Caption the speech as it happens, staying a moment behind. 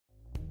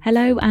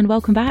Hello and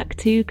welcome back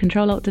to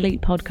Control Alt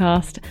Delete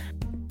podcast.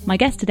 My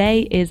guest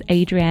today is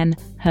Adrienne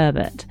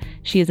Herbert.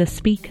 She is a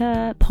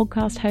speaker,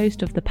 podcast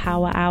host of the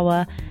Power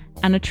Hour,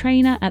 and a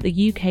trainer at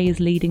the UK's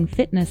leading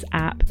fitness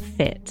app,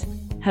 Fit.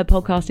 Her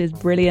podcast is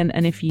brilliant,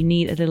 and if you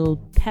need a little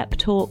pep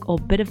talk or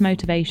bit of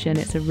motivation,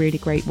 it's a really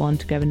great one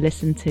to go and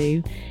listen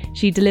to.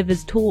 She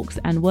delivers talks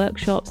and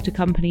workshops to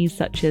companies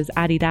such as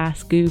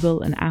Adidas,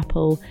 Google and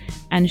Apple,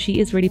 and she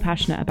is really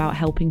passionate about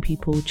helping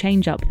people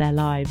change up their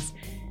lives.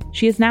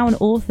 She is now an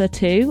author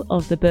too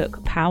of the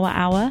book Power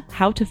Hour,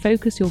 How to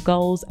Focus Your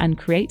Goals and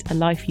Create a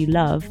Life You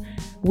Love,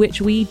 which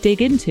we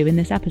dig into in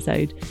this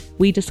episode.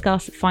 We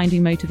discuss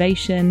finding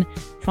motivation,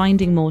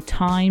 finding more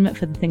time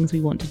for the things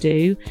we want to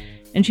do,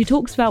 and she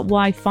talks about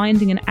why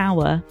finding an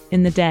hour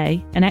in the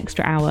day, an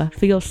extra hour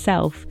for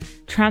yourself,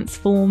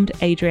 transformed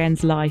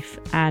Adrienne's life,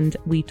 and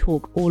we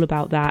talk all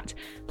about that,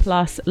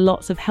 plus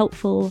lots of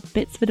helpful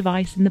bits of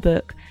advice in the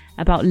book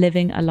about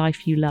living a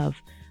life you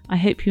love. I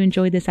hope you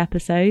enjoyed this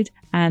episode,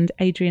 and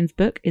Adrienne's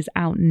book is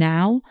out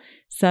now,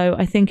 so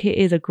I think it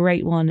is a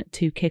great one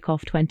to kick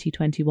off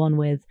 2021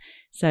 with.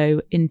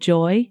 So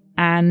enjoy,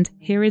 and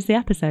here is the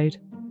episode.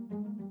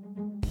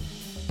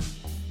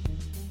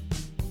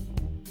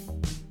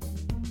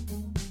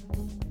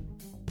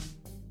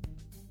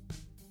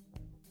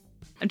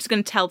 I'm just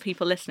going to tell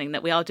people listening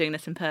that we are doing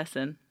this in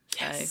person,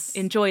 so yes.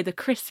 Enjoy the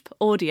crisp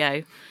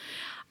audio.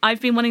 I've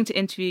been wanting to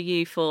interview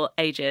you for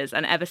ages,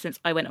 and ever since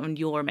I went on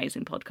your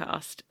amazing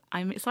podcast,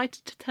 I'm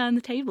excited to turn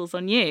the tables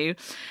on you.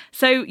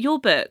 So your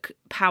book,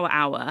 Power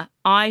Hour,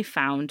 I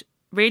found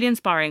really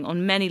inspiring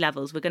on many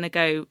levels. We're going to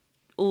go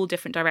all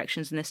different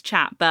directions in this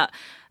chat, but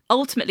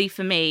ultimately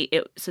for me,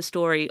 it's a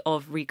story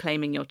of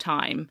reclaiming your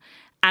time.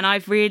 And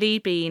I've really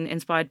been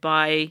inspired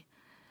by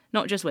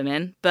not just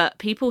women, but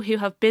people who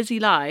have busy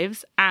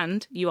lives,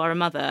 and you are a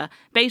mother,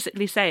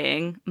 basically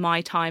saying,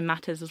 my time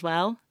matters as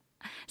well.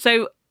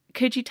 So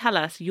could you tell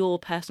us your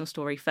personal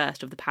story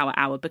first of the Power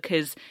Hour?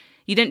 Because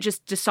you didn't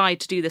just decide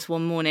to do this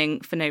one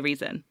morning for no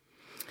reason.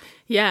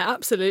 Yeah,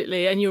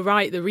 absolutely. And you're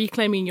right, the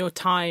reclaiming your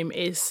time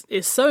is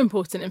so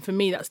important. And for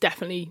me, that's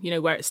definitely,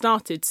 where it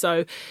started. So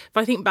if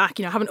I think back,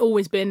 I haven't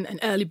always been an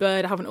early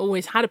bird. I haven't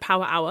always had a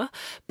power hour.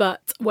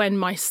 But when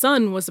my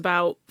son was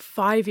about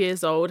 5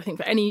 years old, I think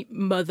for any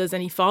mothers,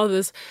 any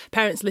fathers,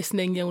 parents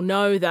listening, you'll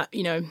know that,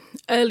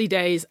 early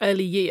days,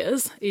 early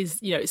years is,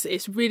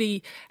 it's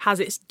really has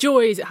its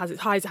joys, it has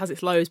its highs, it has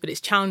its lows, but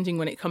it's challenging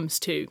when it comes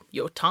to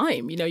your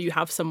time. You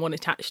have someone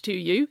attached to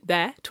you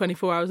there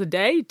 24 hours a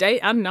day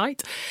and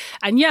night.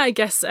 And yeah, I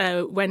guess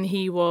when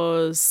he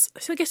was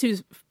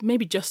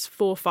maybe just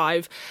 4 or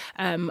 5,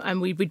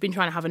 and we'd been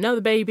trying to have another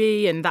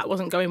baby, and that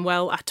wasn't going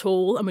well at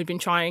all. And we'd been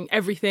trying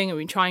everything, and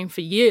we'd been trying for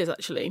years,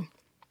 actually.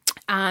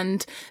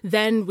 And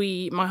then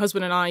my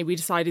husband and I, we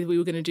decided we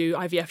were going to do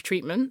IVF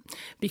treatment,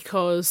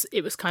 because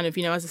it was kind of,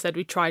 as I said,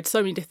 we tried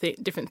so many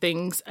different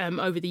things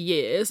over the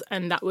years,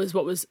 and that was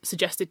what was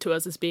suggested to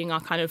us as being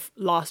our kind of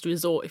last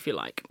resort, if you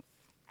like.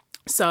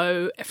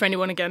 So for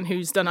anyone, again,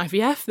 who's done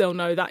IVF, they'll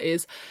know that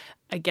is,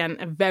 again,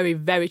 a very,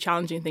 very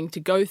challenging thing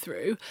to go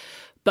through.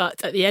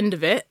 But at the end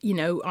of it,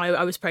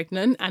 I was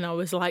pregnant, and I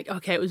was like,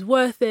 okay, it was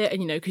worth it.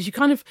 And, because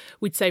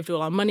we'd saved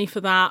all our money for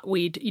that.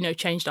 We'd,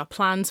 changed our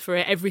plans for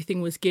it.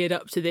 Everything was geared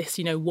up to this,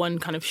 one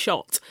kind of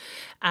shot.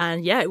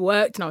 And yeah, it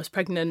worked, and I was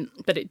pregnant,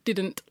 but it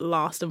didn't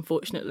last,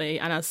 unfortunately.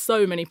 And as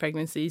so many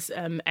pregnancies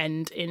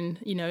end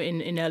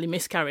in early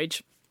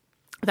miscarriage,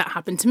 that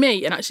happened to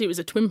me. And actually it was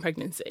a twin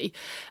pregnancy.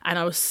 And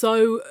I was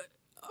so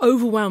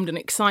overwhelmed and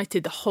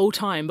excited the whole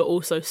time, but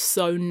also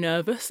so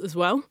nervous as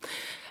well.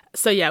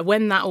 So yeah,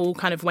 when that all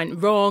kind of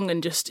went wrong,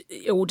 and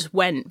it all just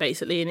went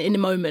basically in a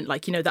moment,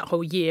 like, that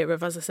whole year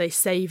of, as I say,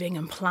 saving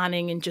and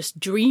planning and just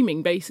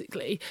dreaming,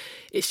 basically,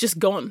 it's just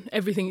gone.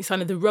 Everything is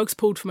kind of, the rug's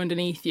pulled from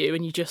underneath you,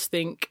 and you just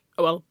think,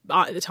 well,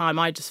 at the time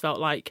I just felt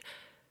like,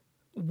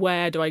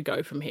 where do I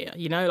go from here?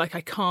 Like,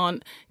 I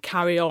can't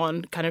carry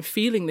on kind of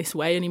feeling this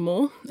way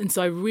anymore. And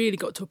so I really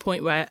got to a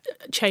point where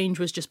change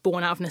was just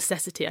born out of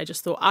necessity. I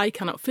just thought, I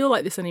cannot feel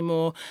like this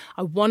anymore.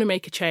 I want to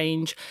make a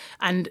change.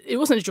 And it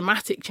wasn't a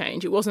dramatic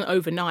change. It wasn't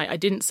overnight. I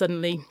didn't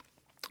suddenly,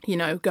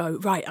 go,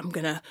 right, I'm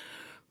going to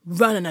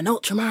run an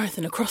ultra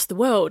marathon across the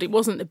world. It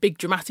wasn't a big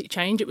dramatic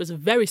change. It was a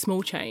very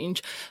small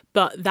change.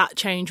 But that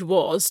change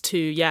was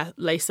to,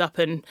 lace up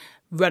and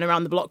run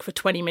around the block for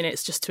 20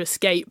 minutes just to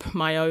escape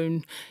my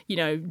own,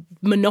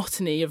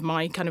 monotony of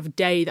my kind of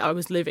day that I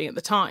was living at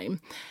the time.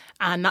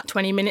 And that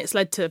 20 minutes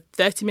led to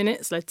 30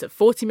 minutes, led to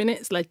 40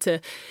 minutes, led to,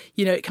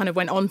 it kind of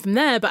went on from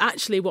there. But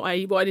actually what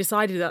I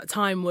decided at that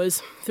time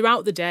was,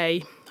 throughout the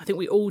day, I think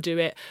we all do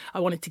it, I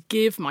wanted to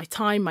give my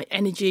time, my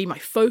energy, my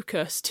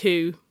focus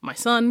to my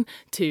son,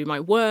 to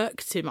my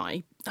work, to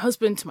my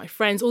husband, to my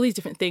friends, all these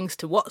different things,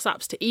 to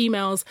WhatsApps, to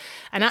emails.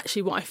 And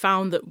actually what I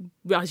found that,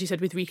 as you said,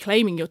 with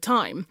reclaiming your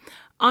time,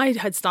 I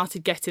had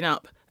started getting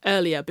up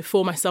earlier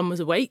before my son was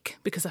awake,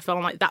 because I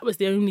felt like that was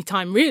the only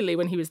time really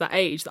when he was that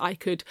age that I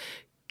could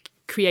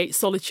create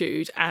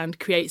solitude and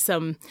create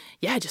some,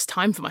 just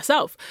time for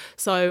myself.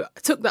 So I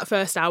took that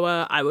first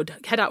hour, I would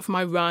head out for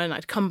my run,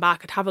 I'd come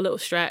back, I'd have a little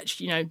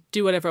stretch,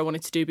 do whatever I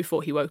wanted to do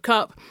before he woke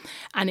up.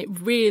 And it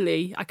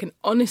really, I can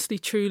honestly,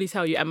 truly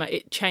tell you, Emma,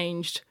 it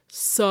changed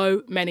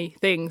so many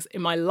things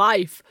in my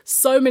life.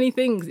 So many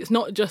things. It's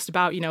not just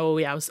about,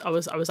 I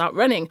was out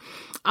running.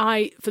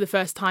 I, for the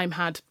first time,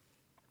 had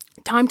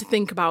time to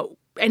think about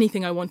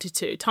anything I wanted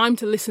to, time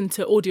to listen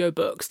to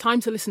audiobooks, time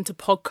to listen to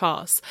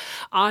podcasts.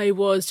 I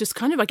was just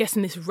kind of, I guess,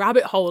 in this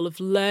rabbit hole of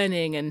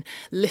learning and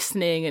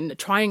listening and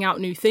trying out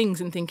new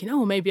things and thinking,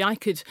 maybe I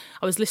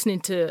was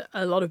listening to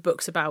a lot of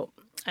books about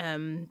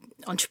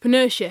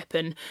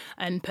entrepreneurship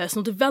and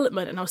personal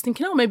development, and I was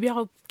thinking, maybe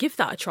I'll give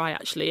that a try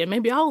actually, and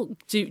maybe I'll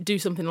do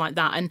something like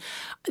that. And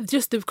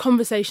just the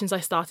conversations I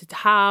started to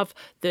have,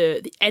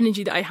 the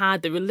energy that I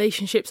had, the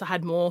relationships I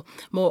had, more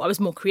I was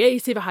more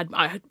creative,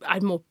 I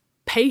had more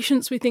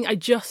patience with things. I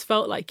just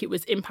felt like it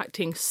was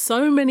impacting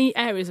so many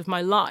areas of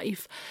my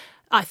life.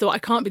 I thought, I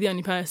can't be the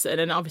only person.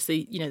 And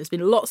obviously, there's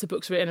been lots of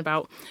books written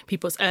about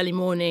people's early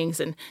mornings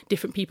and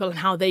different people and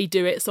how they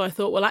do it. So I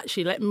thought, well,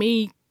 actually, let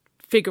me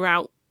figure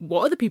out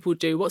what other people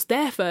do, what's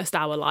their first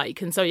hour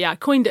like. And so, I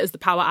coined it as the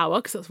Power Hour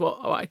because that's what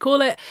I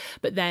call it,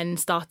 but then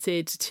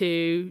started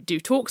to do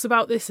talks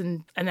about this.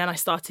 And then I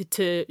started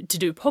to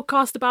do a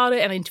podcast about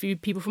it, and I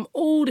interviewed people from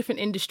all different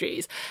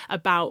industries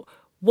about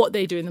what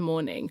they do in the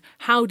morning,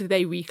 how do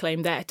they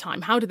reclaim their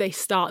time, how do they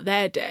start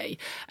their day.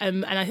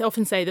 And I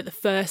often say that the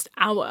first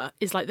hour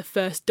is like the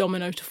first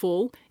domino to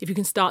fall. If you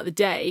can start the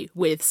day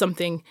with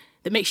something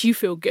that makes you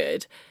feel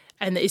good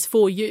and that is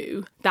for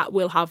you, that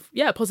will have,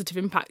 a positive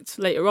impact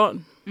later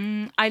on.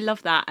 I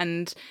love that.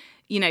 And,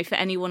 for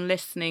anyone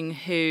listening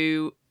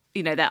who,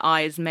 their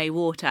eyes may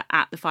water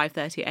at the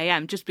 5:30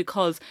 a.m. just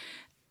because,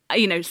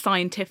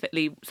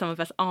 scientifically, some of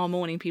us are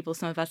morning people,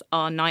 some of us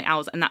are night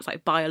owls, and that's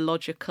like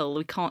biological.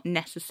 We can't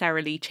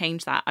necessarily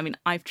change that. I mean,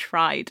 I've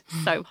tried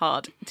so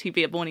hard to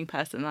be a morning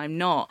person and I'm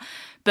not.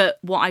 But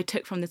what I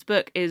took from this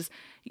book is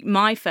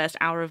my first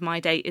hour of my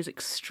day is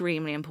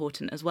extremely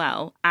important as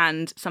well.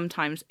 And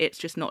sometimes it's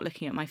just not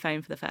looking at my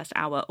phone for the first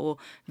hour, or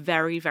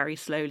very, very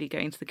slowly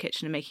going to the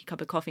kitchen and making a cup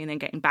of coffee and then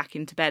getting back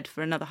into bed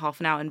for another half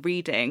an hour and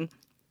reading.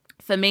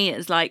 For me,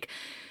 it's like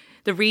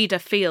the reader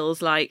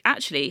feels like,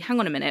 actually, hang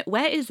on a minute,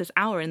 where is this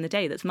hour in the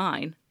day that's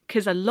mine?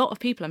 Because a lot of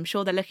people, I'm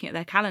sure they're looking at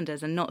their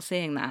calendars and not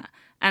seeing that.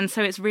 And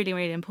so it's really,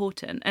 really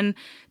important. And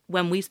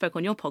when we spoke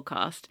on your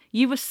podcast,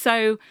 you were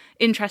so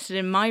interested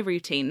in my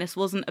routine. This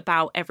wasn't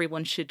about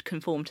everyone should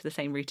conform to the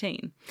same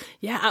routine.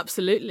 Yeah,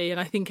 absolutely. And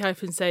I think I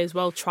often say as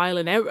well, trial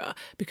and error,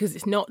 because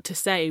it's not to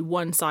say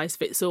one size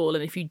fits all.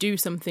 And if you do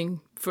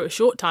something for a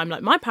short time,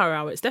 like my Power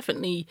Hour, it's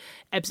definitely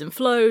ebbs and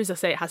flows. I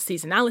say it has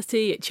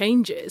seasonality, it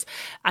changes.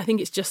 I think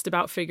it's just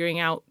about figuring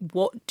out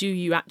what do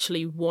you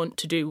actually want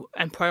to do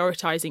and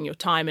prioritizing your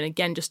time. And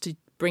again, just to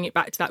bring it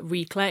back to that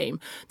reclaim.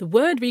 The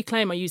word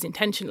reclaim I use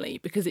intentionally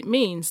because it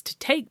means to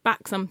take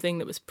back something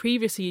that was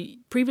previously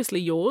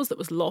yours, that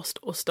was lost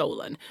or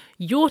stolen.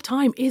 Your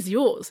time is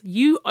yours.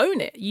 You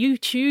own it. You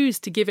choose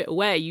to give it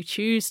away. You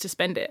choose to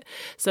spend it.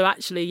 So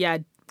actually,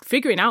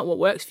 figuring out what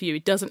works for you,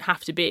 it doesn't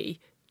have to be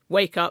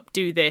wake up,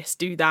 do this,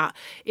 do that.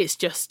 It's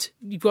just,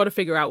 you've got to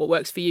figure out what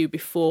works for you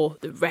before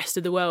the rest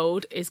of the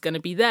world is going to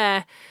be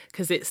there.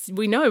 Because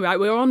we know, right?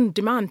 We're on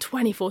demand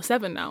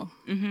 24/7 now.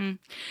 Mm-hmm.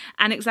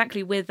 And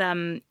exactly with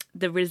the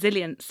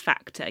resilience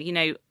factor,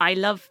 I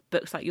love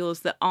books like yours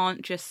that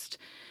aren't just,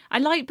 I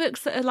like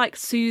books that are like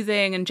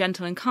soothing and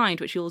gentle and kind,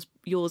 which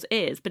yours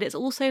is, but it's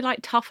also like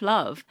tough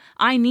love.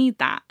 I need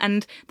that.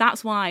 And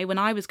that's why when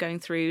I was going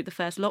through the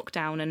first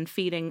lockdown and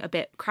feeling a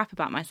bit crap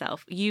about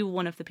myself, you were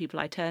one of the people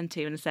I turned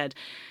to and said,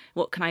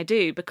 what can I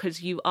do?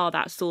 Because you are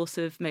that source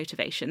of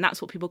motivation.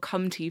 That's what people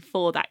come to you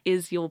for. That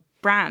is your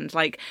brand.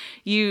 Like,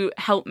 you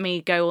helped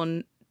me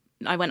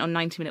I went on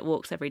 90-minute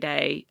walks every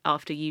day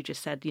after you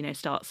just said,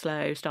 start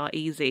slow, start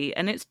easy.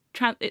 And it's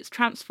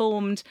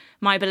transformed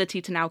my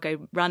ability to now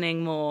go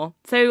running more.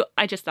 So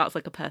that's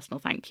like a personal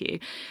thank you.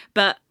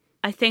 But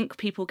I think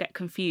people get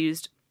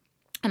confused,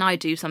 and I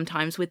do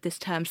sometimes, with this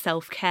term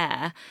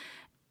self-care.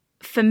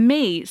 For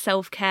me,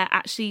 self-care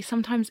actually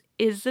sometimes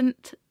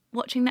isn't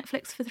watching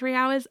Netflix for 3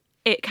 hours.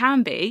 It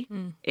can be,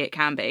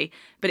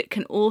 but it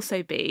can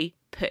also be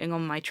putting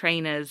on my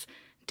trainers,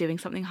 doing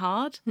something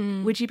hard.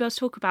 Would you be able to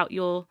talk about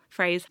your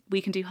phrase,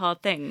 we can do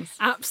hard things?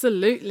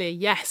 Absolutely,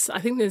 yes. I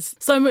think there's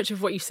so much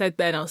of what you said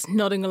there, and I was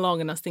nodding along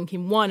and I was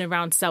thinking, one,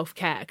 around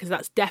self-care, because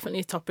that's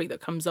definitely a topic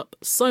that comes up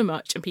so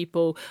much, and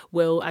people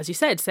will, as you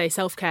said, say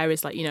self-care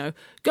is like,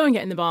 go and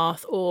get in the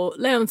bath or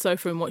lay on the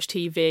sofa and watch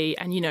TV,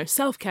 and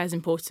self-care is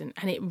important,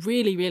 and it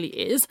really, really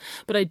is.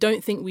 But I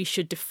don't think we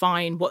should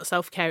define what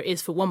self-care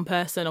is for one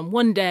person on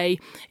one day.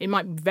 It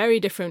might be very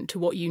different to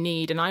what you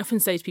need. And I often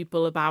say to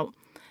people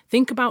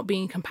think about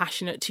being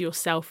compassionate to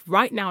yourself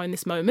right now in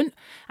this moment,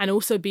 and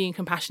also being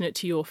compassionate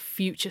to your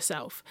future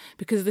self.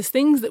 Because there's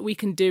things that we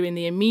can do in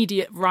the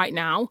immediate right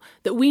now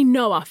that we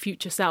know our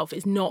future self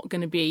is not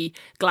going to be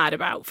glad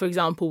about. For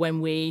example,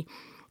 when we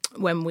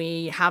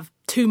have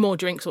 2 more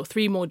drinks or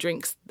 3 more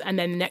drinks, and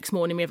then the next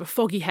morning we have a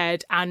foggy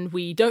head and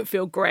we don't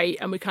feel great,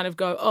 and we kind of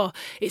go, oh,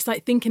 it's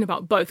like thinking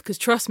about both, because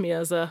trust me,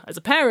 as a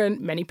parent,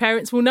 many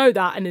parents will know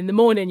that, and in the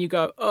morning you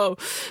go, oh.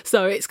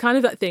 So it's kind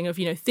of that thing of,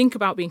 think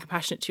about being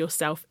compassionate to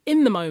yourself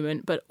in the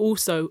moment, but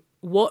also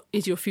what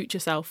is your future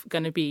self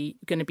going to be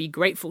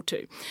grateful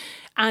to?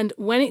 And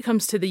when it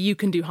comes to the you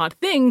can do hard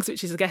things,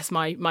 which is, I guess,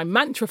 my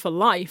mantra for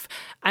life,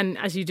 and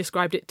as you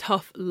described it,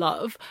 tough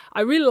love,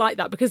 I really like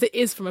that because it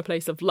is from a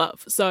place of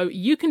love. So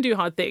you can do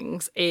hard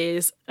things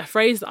is a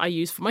phrase that I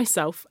use for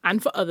myself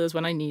and for others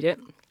when I need it.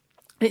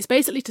 And it's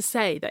basically to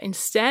say that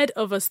instead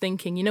of us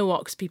thinking, you know what,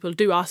 because people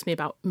do ask me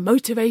about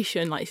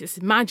motivation, like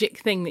this magic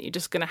thing that you're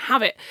just going to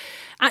have it.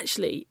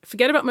 Actually,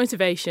 forget about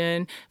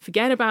motivation,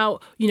 forget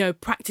about,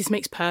 practice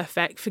makes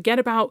perfect, forget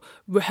about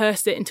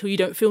rehearse it until you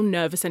don't feel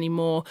nervous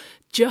anymore.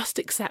 Just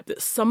accept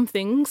that some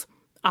things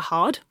are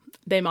hard.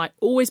 They might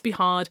always be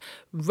hard.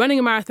 Running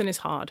a marathon is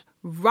hard.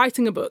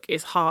 Writing a book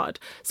is hard.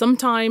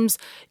 Sometimes,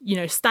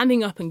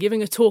 standing up and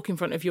giving a talk in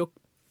front of your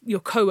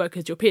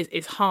co-workers, your peers,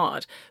 is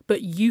hard,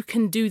 but you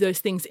can do those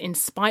things in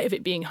spite of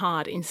it being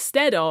hard,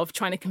 instead of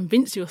trying to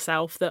convince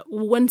yourself that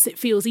once it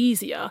feels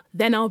easier,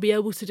 then I'll be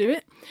able to do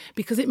it,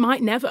 because it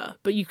might never,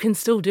 but you can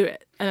still do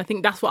it. And I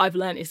think that's what I've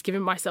learned, is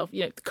giving myself,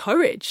 the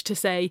courage to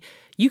say,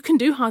 you can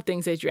do hard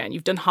things, Adrienne.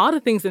 You've done harder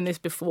things than this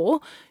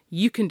before.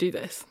 You can do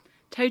this.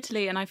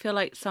 Totally. And I feel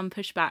like some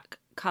pushback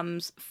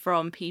comes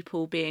from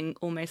people being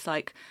almost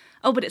like,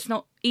 oh, but it's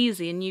not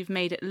easy and you've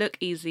made it look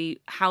easy.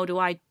 How do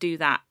I do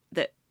that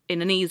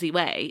in an easy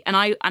way? And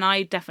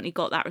I definitely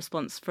got that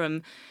response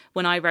from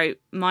when I wrote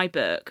my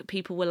book.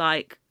 People were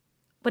like,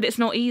 but it's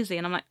not easy.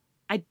 And I'm like,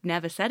 I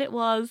never said it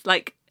was.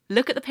 Like,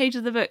 look at the page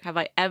of the book. Have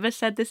I ever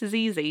said this is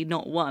easy?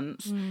 Not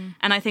once.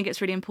 And I think it's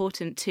really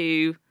important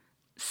to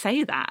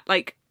say that.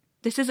 Like,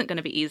 this isn't going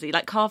to be easy.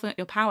 Like, carving out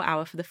your power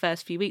hour for the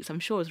first few weeks, I'm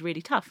sure, was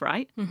really tough,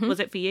 right? Mm-hmm. Was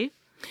it for you?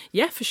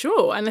 Yeah, for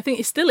sure. And I think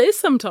it still is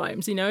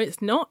sometimes.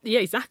 It's not,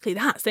 exactly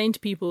that. Saying to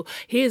people,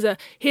 here's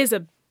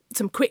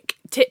some quick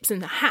tips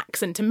and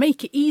hacks and to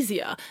make it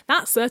easier.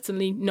 That's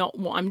certainly not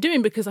what I'm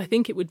doing, because I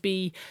think it would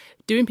be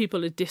doing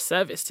people a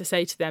disservice to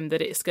say to them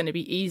that it's going to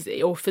be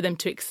easy, or for them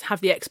to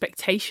have the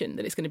expectation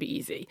that it's going to be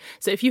easy.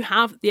 So if you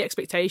have the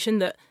expectation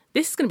that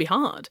this is going to be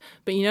hard,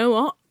 but you know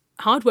what?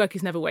 Hard work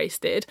is never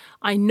wasted.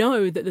 I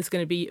know that there's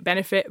going to be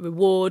benefit,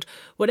 reward,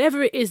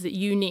 whatever it is that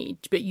you need,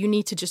 but you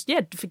need to just,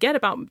 forget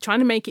about trying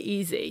to make it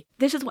easy.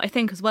 This is what I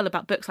think as well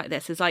about books like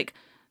this, is like,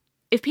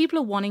 if people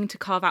are wanting to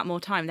carve out more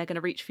time, they're going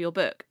to reach for your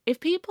book. If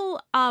people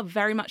are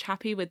very much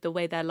happy with the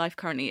way their life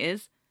currently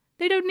is,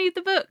 they don't need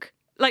the book.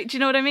 Like, do you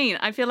know what I mean?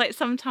 I feel like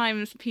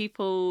sometimes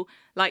people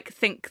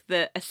think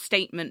that a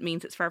statement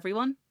means it's for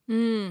everyone.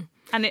 And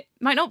it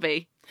might not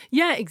be.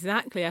 Yeah,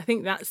 exactly. I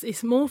think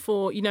it's more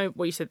for,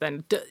 what you said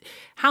then,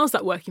 how's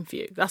that working for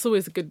you? That's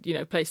always a good,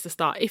 place to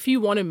start. If you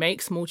want to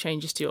make small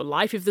changes to your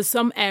life, if there's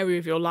some area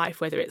of your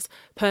life, whether it's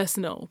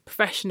personal,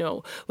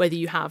 professional, whether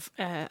you have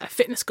a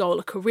fitness goal,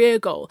 a career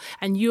goal,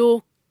 and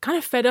you're kind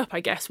of fed up, I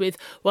guess, with,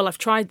 well, I've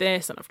tried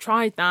this and I've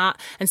tried that.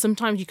 And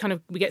sometimes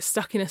we get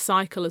stuck in a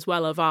cycle as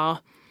well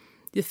of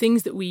the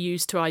things that we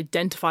use to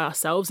identify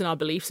ourselves and our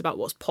beliefs about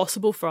what's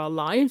possible for our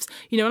lives.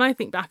 When I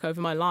think back over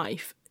my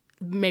life,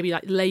 maybe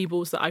like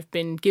labels that I've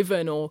been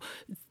given or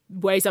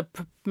ways I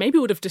maybe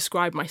would have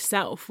described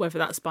myself, whether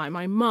that's by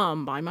my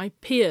mum, by my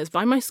peers,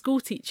 by my school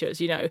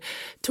teachers,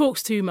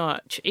 talks too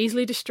much,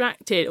 easily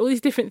distracted, all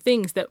these different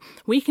things that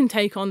we can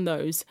take on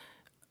those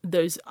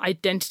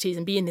identities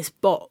and be in this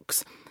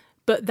box.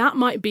 But that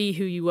might be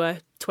who you were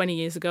 20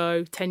 years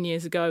ago, 10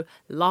 years ago,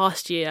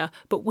 last year.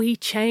 But we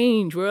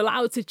change. We're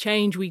allowed to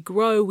change. We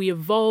grow. We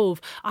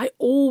evolve. I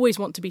always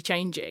want to be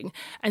changing.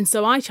 And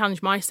so I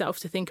challenge myself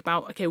to think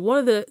about, okay,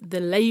 what are the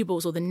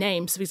labels or the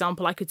names? For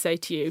example, I could say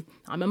to you,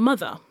 I'm a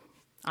mother.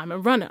 I'm a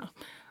runner.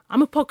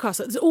 I'm a podcaster.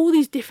 There's all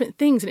these different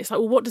things. And it's like,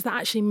 well, what does that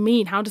actually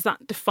mean? How does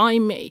that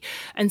define me?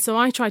 And so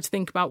I try to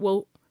think about,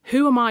 well,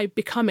 who am I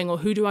becoming, or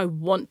who do I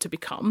want to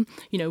become?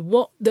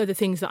 What are the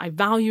things that I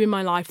value in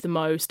my life the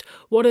most?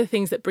 What are the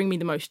things that bring me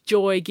the most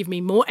joy, give me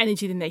more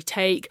energy than they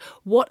take?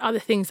 What are the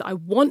things that I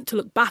want to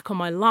look back on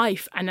my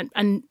life and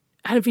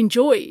have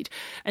enjoyed?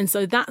 And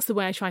so that's the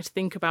way I try to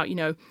think about,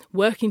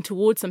 working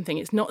towards something.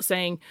 It's not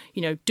saying,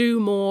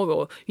 do more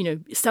or,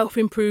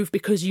 self-improve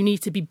because you need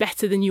to be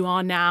better than you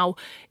are now.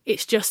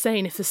 It's just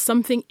saying if there's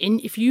something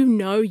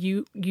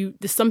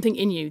there's something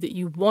in you that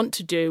you want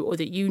to do, or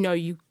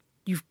that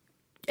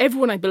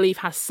everyone, I believe,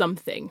 has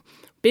something,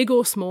 big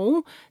or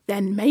small,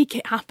 then make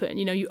it happen.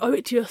 You owe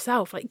it to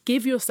yourself. Like,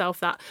 give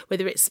yourself that,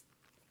 whether it's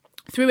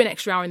through an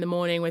extra hour in the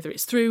morning, whether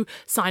it's through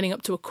signing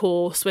up to a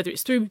course, whether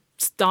it's through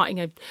starting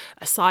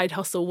a side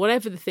hustle,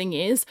 whatever the thing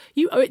is,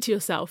 you owe it to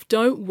yourself.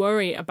 Don't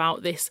worry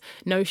about this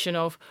notion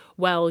of,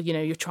 well,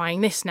 you're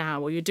trying this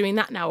now, or you're doing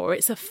that now, or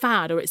it's a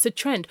fad, or it's a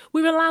trend.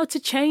 We're allowed to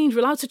change.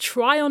 We're allowed to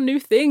try on new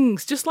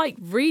things. Just like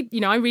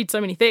I read so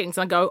many things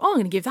and I go, oh, I'm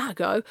going to give that a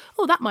go.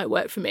 Oh, that might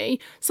work for me.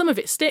 Some of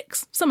it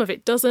sticks, some of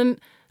it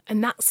doesn't.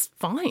 And that's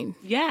fine.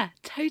 Yeah,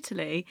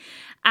 totally.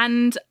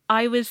 And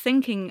I was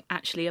thinking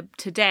actually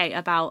today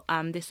about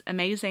this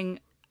amazing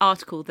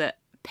article that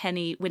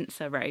Penny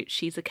Windsor wrote.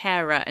 She's a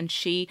carer, and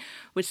she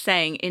was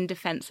saying, in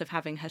defense of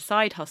having her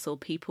side hustle,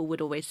 people would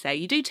always say,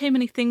 you do too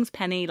many things,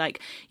 Penny. Like,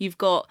 you've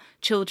got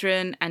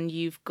children and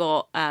you've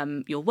got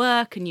your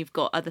work and you've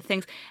got other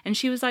things. And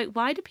she was like,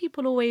 why do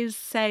people always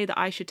say that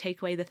I should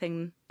take away the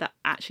thing that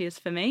actually is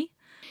for me?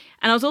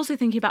 And I was also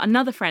thinking about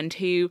another friend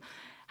who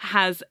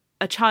has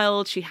a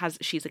child.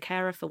 She's a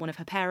carer for one of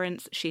her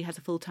parents. She has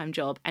a full-time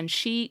job, and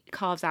she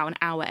carves out an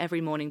hour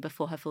every morning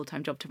before her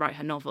full-time job to write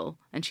her novel,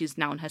 and she's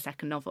now on her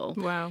second novel.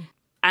 Wow.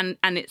 And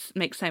it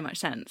makes so much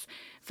sense.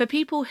 For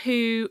people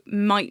who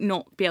might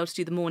not be able to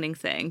do the morning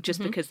thing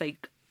just because they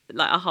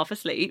are half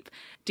asleep,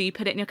 do you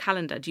put it in your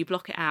calendar? Do you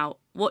block it out?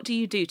 What do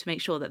you do to make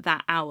sure that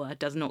that hour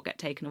does not get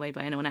taken away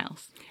by anyone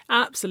else?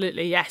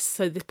 Absolutely, yes.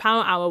 So the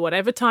power hour,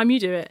 whatever time you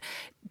do it,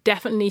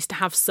 definitely needs to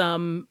have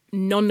some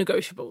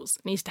non-negotiables.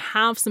 It needs to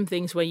have some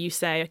things where you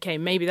say, okay,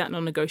 maybe that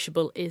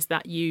non-negotiable is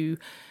that you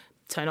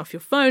turn off your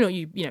phone, or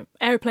you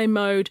airplane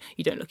mode,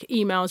 you don't look at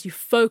emails, you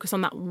focus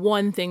on that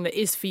one thing that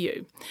is for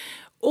you.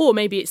 Or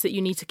maybe it's that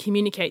you need to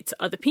communicate to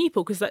other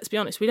people, because let's be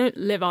honest, we don't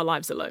live our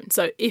lives alone.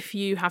 So if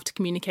you have to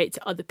communicate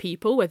to other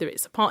people, whether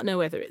it's a partner,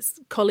 whether it's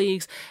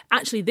colleagues,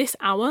 actually this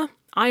hour,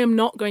 I am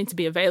not going to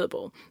be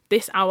available.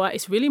 This hour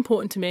is really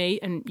important to me,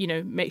 and,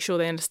 make sure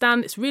they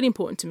understand it's really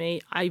important to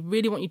me. I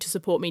really want you to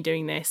support me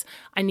doing this.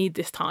 I need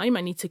this time.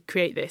 I need to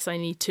create this. I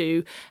need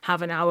to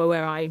have an hour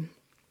where I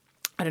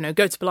don't know,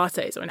 go to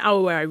Pilates, or an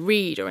hour where I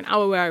read, or an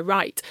hour where I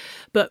write,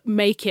 but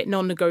make it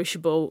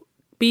non-negotiable.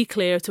 Be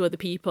clear to other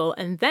people.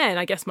 And then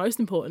I guess most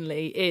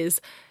importantly is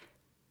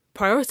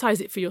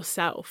prioritize it for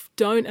yourself.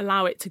 Don't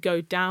allow it to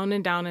go down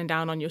and down and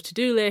down on your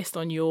to-do list,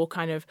 on your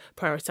kind of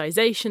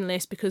prioritization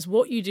list, because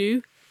what you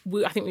do,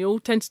 I think we all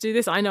tend to do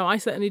this, I know I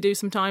certainly do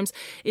sometimes,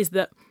 is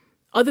that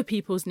other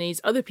people's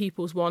needs, other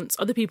people's wants,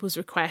 other people's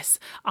requests,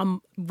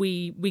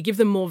 we give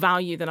them more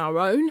value than our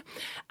own.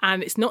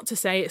 And it's not to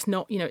say it's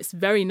not, it's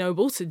very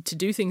noble to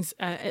do things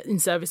in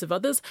service of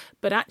others,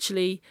 but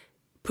actually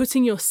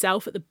putting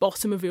yourself at the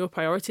bottom of your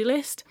priority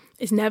list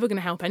is never going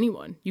to help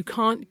anyone. You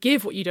can't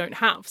give what you don't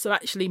have. So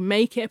actually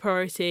make it a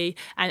priority.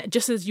 And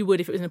just as you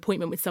would if it was an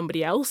appointment with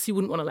somebody else, you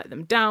wouldn't want to let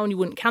them down. You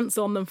wouldn't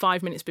cancel on them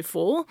 5 minutes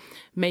before.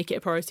 Make it a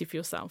priority for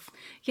yourself.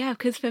 Yeah,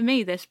 because for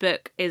me, this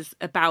book is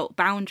about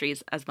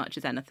boundaries as much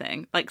as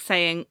anything. Like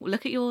saying,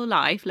 look at your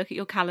life, look at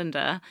your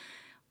calendar.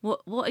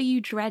 What are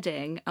you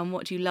dreading, and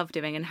what do you love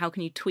doing, and how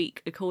can you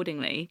tweak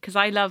accordingly? Because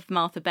I love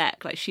Martha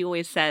Beck. Like, she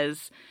always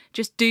says,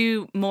 just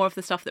do more of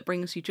the stuff that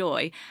brings you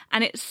joy.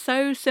 And it's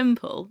so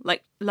simple,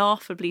 like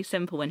laughably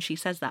simple when she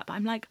says that. But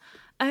I'm like,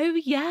 oh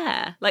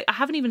yeah. Like, I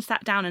haven't even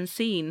sat down and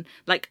seen,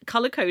 like,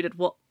 color-coded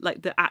what,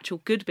 like, the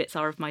actual good bits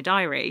are of my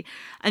diary.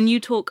 And you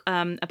talk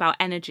about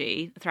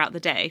energy throughout the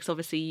day. Because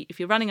obviously, if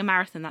you're running a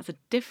marathon, that's a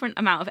different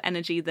amount of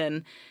energy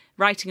than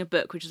writing a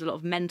book, which is a lot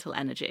of mental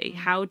energy.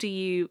 How do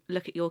you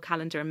look at your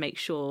calendar and make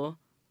sure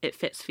it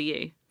fits for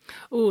you?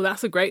 Oh,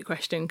 that's a great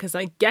question, because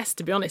I guess,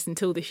 to be honest,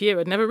 until this year,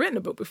 I'd never written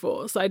a book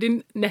before. So I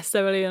didn't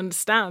necessarily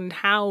understand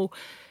how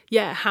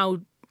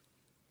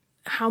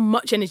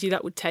much energy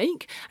that would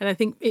take. And I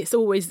think it's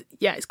always,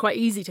 it's quite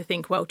easy to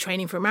think, well,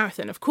 training for a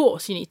marathon, of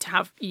course, you need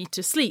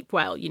to sleep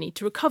well, you need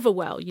to recover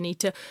well,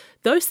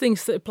 those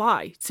things that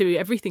apply to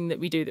everything that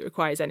we do that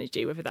requires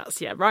energy, whether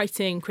that's,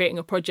 writing, creating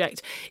a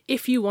project.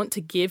 If you want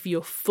to give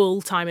your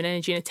full time and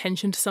energy and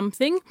attention to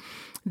something,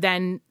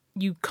 then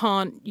you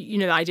can't,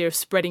 the idea of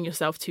spreading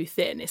yourself too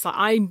thin. It's like,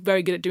 I'm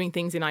very good at doing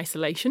things in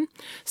isolation.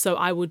 So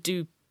I would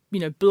do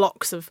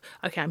blocks of,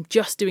 okay, I'm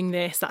just doing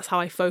this. That's how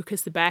I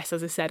focus the best.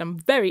 As I said, I'm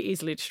very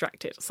easily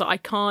distracted. So I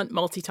can't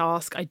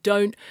multitask. I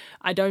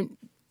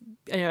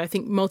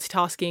think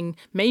multitasking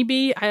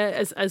maybe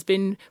has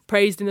been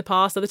praised in the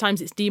past. Other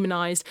times it's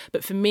demonized.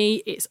 But for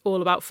me, it's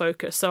all about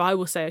focus. So I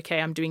will say,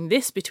 okay, I'm doing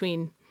this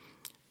between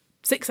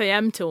 6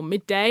 a.m. till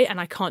midday, and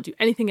I can't do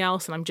anything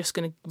else, and I'm just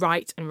going to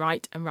write and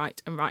write and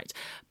write and write.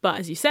 But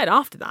as you said,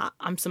 after that,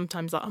 I'm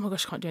sometimes like, oh my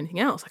gosh, I can't do anything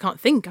else. I can't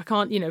think. I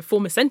can't,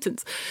 form a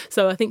sentence.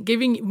 So I think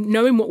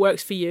knowing what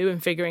works for you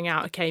and figuring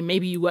out, okay,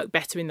 maybe you work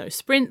better in those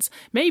sprints.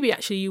 Maybe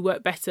actually you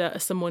work better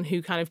as someone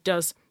who kind of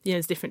does,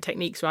 there's different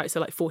techniques, right? So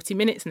like 40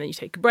 minutes and then you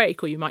take a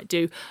break, or you might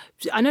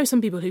I know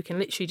some people who can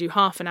literally do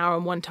half an hour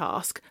on one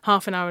task,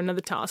 half an hour on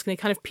another task, and they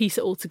kind of piece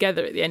it all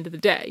together at the end of the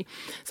day.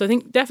 So I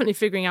think definitely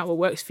figuring out what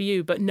works for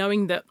you, but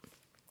knowing that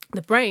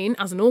the brain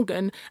as an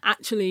organ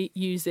actually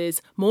uses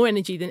more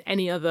energy than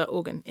any other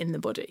organ in the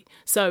body.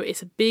 So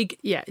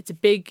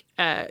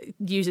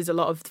uses a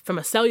lot of, from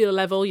a cellular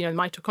level, the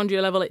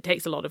mitochondrial level, it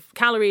takes a lot of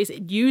calories.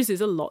 It uses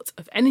a lot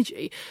of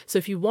energy. So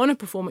if you want to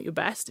perform at your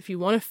best, if you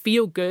want to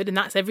feel good, and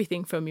that's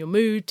everything from your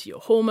mood to your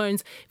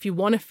hormones, if you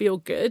want to feel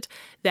good,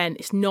 then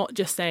it's not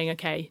just saying,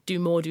 okay, do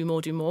more.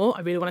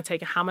 I really want to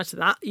take a hammer to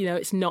that.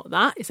 It's not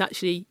that. It's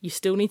actually, you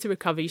still need to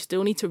recover. You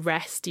still need to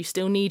rest. You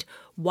still need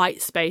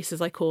white space,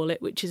 as I call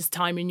it, which is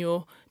time in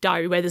your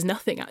diary where there's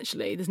nothing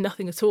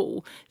at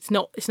all. It's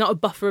not a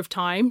buffer of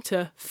time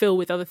to fill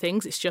with other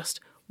things. It's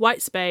just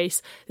white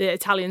space. The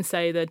Italians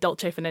say the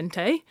dolce far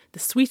niente, the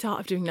sweet art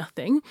of doing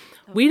nothing.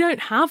 We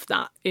don't have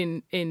that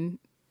in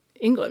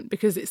England,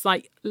 because it's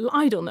like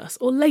idleness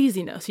or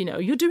laziness.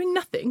 You're doing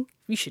nothing,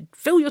 you should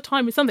fill your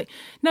time with something.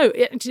 No,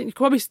 it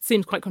probably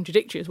seems quite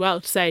contradictory as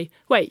well to say,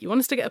 wait, you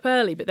want us to get up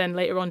early but then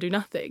later on do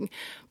nothing.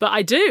 But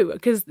I do,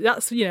 because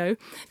that's,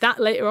 that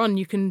later on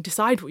you can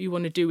decide what you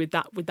want to do with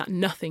that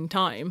nothing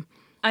time.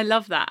 I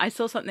love that. I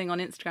saw something on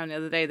Instagram the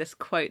other day, this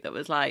quote that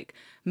was like,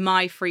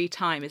 my free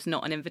time is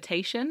not an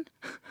invitation.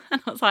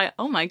 And I was like,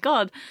 oh my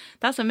God,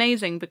 that's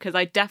amazing, because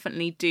I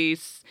definitely do,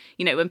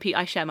 when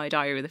I share my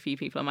diary with a few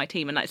people on my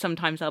team, and like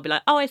sometimes they'll be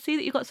like, oh, I see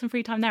that you've got some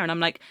free time there. And I'm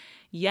like,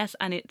 yes,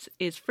 and it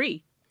is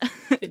free.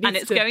 And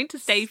it's going to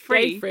stay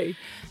free.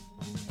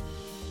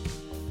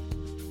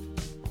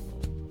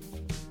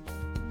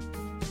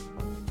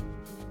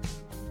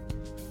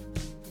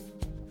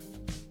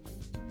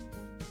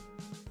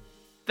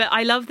 But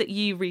I love that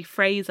you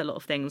rephrase a lot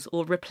of things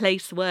or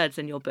replace words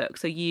in your book.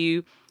 So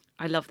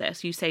I love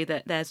this. You say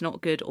that there's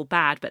not good or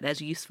bad, but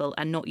there's useful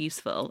and not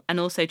useful. And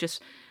also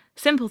just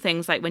simple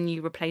things like when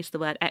you replace the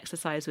word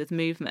exercise with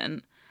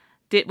movement.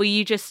 Were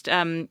you just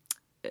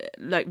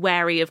like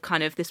wary of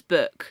kind of this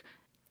book?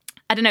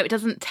 I don't know, it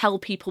doesn't tell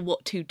people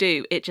what to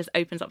do. It just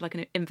opens up like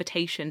an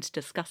invitation to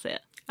discuss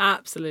it.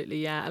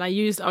 Absolutely, yeah. And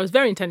I was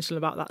very intentional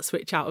about that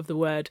switch out of the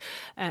word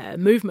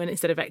movement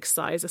instead of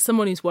exercise. As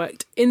someone who's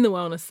worked in the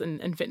wellness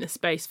and fitness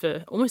space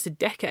for almost a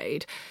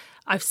decade,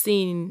 I've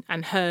seen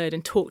and heard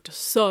and talked to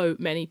so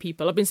many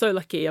people. I've been so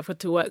lucky. I've had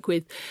to work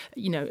with,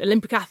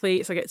 Olympic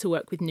athletes. I get to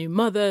work with new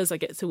mothers. I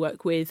get to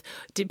work with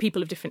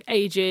people of different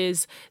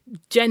ages,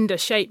 gender,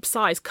 shape,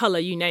 size, colour,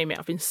 you name it.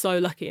 I've been so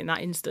lucky in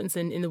that instance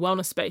in the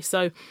wellness space.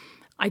 So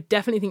I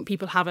definitely think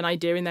people have an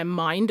idea in their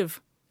mind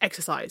of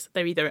exercise.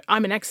 They're either,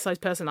 I'm an exercise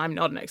person, I'm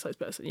not an exercise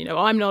person.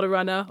 I'm not a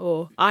runner,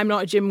 or I'm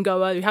not a gym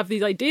goer. You have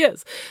these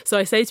ideas. So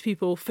I say to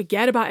people,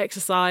 forget about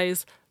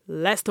exercise.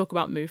 Let's talk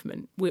about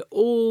movement.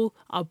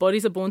 Our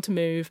bodies are born to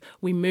move.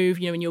 We move,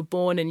 when you're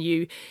born, and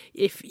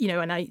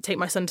and I take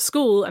my son to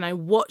school and I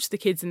watch the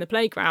kids in the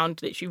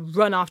playground literally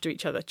run after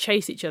each other,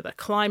 chase each other,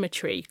 climb a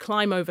tree,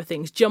 climb over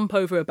things, jump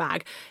over a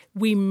bag.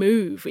 We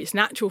move. It's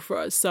natural for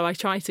us. So I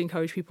try to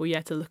encourage people,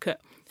 to look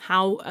at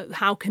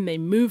how can they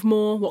move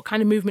more? What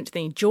kind of movement do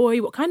they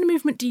enjoy? What kind of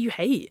movement do you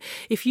hate?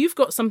 If you've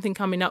got something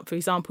coming up, for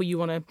example,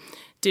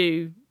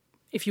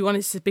 if you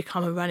wanted to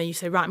become a runner, you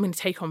say, right, I'm going to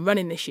take on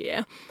running this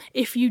year.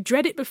 If you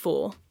dread it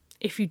before,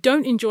 if you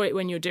don't enjoy it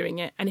when you're doing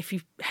it, and if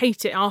you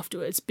hate it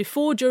afterwards,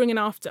 before, during and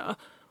after,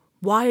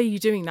 why are you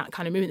doing that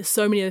kind of movement? There's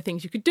so many other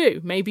things you could do.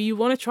 Maybe you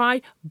want to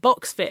try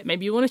box fit.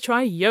 Maybe you want to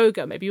try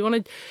yoga. Maybe you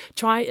want to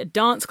try a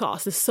dance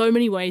class. There's so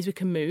many ways we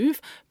can move.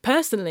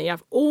 Personally,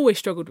 I've always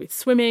struggled with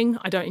swimming.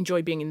 I don't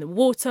enjoy being in the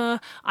water.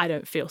 I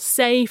don't feel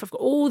safe. I've got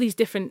all these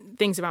different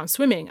things around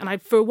swimming. And I,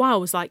 for a while,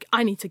 was like,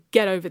 I need to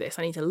get over this.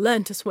 I need to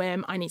learn to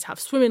swim. I need to have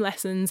swimming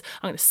lessons.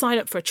 I'm going to sign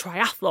up for a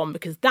triathlon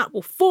because that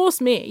will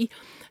force me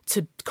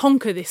to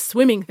conquer this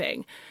swimming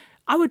thing.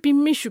 I would be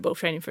miserable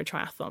training for a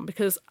triathlon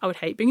because I would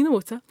hate being in the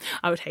water.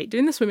 I would hate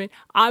doing the swimming.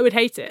 I would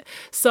hate it.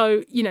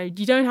 So, you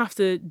don't have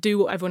to do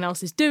what everyone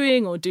else is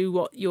doing or do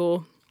what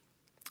you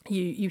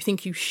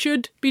think you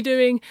should be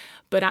doing.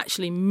 But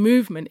actually,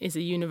 movement is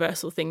a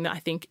universal thing that I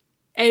think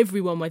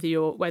everyone,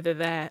 whether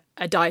they're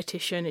a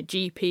dietitian, a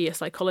GP, a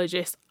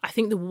psychologist, I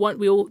think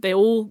they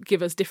all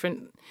give us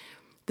different.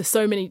 There's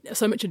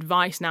so much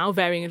advice now,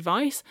 varying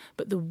advice,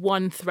 but the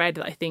one thread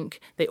that I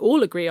think they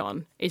all agree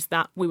on is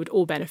that we would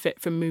all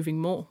benefit from moving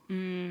more.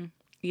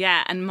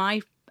 Yeah, and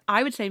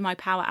I would say my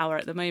power hour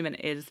at the moment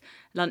is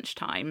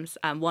lunchtimes.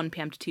 1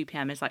 p.m. to 2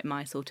 p.m. is like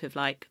my sort of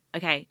like,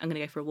 okay, I'm going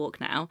to go for a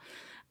walk now.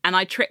 And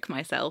I trick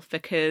myself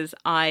because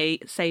I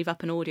save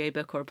up an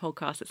audiobook or a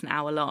podcast that's an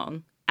hour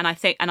long. And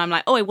I'm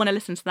like, oh, I want to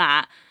listen to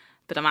that,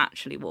 but I'm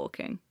actually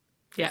walking.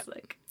 Yeah, it's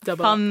like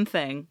fun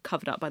thing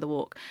covered up by the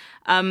walk.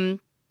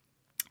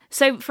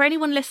 So for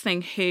anyone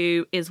listening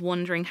who is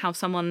wondering how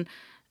someone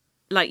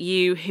like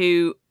you,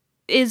 who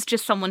is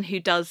just someone who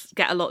does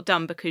get a lot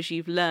done because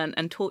you've learned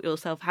and taught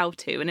yourself how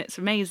to, and it's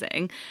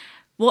amazing,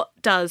 what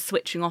does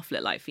switching off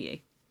look like for you?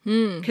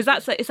 Because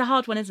it's a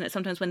hard one, isn't it?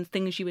 Sometimes when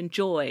things you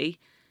enjoy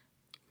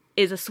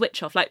is a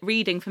switch off. Like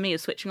reading for me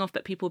is switching off,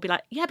 but people will be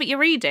like, yeah, but you're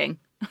reading.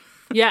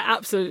 Yeah,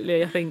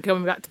 absolutely. I think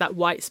going back to that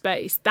white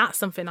space, that's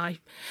something I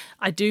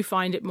do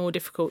find it more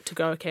difficult to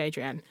go, okay,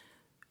 Adrienne,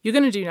 you're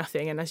going to do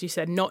nothing. And as you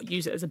said, not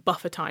use it as a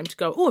buffer time to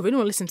go, oh, I really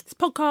want to listen to this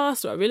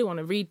podcast, or I really want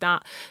to read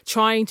that.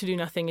 Trying to do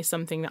nothing is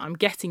something that I'm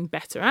getting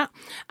better at.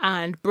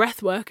 And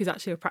breath work is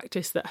actually a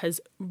practice that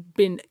has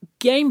been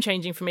game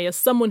changing for me as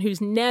someone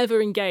who's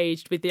never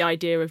engaged with the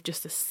idea of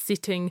just a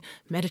sitting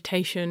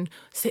meditation,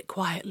 sit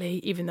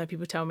quietly, even though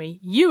people tell me,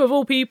 you of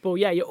all people,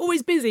 yeah, you're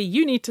always busy,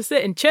 you need to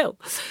sit and chill.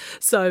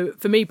 So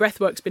for me, breath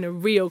work's been a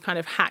real kind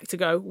of hack to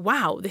go,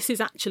 wow, this is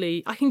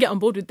actually, I can get on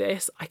board with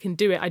this. I can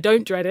do it. I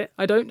don't dread it.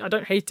 I don't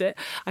hate it.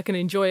 I can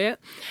enjoy it.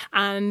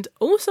 And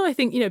also I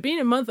think, being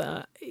a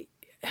mother,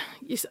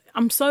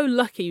 I'm so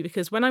lucky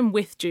because when I'm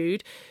with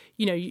Jude,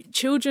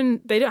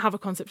 children, they don't have a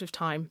concept of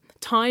time.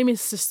 Time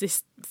is just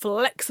this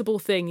flexible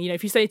thing.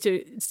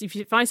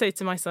 If I say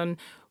to my son,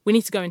 we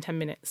need to go in 10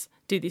 minutes,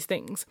 do these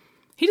things,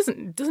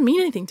 it doesn't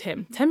mean anything to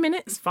him. 10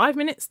 minutes, 5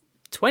 minutes,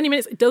 20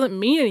 minutes, it doesn't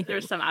mean anything. There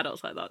are some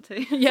adults like that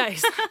too. Yeah,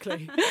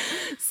 exactly.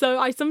 So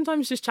I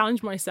sometimes just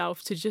challenge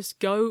myself to just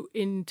go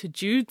into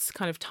Jude's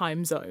kind of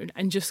time zone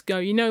and just go,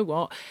 you know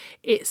what?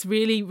 It's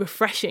really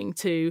refreshing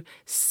to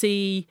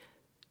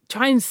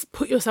try and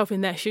put yourself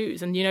in their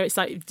shoes. And, it's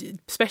like,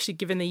 especially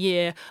given the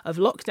year of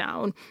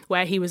lockdown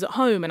where he was at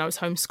home and I was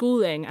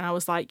homeschooling, and I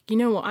was like, you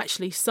know what,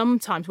 actually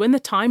sometimes when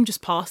the time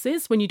just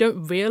passes, when you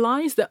don't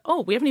realise that,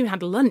 oh, we haven't even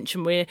had lunch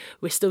and we're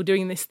still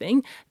doing this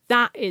thing,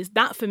 that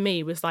for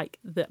me was like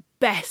the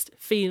best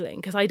feeling,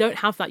 because I don't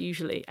have that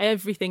usually.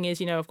 Everything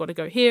is, I've got to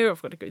go here,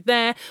 I've got to go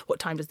there, what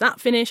time does that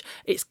finish?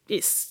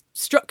 It's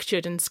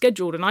structured and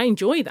scheduled, and I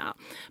enjoy that.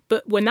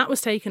 But when that was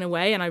taken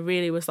away and I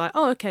really was like,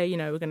 oh, okay,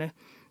 we're going to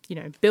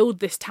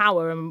build this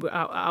tower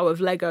out of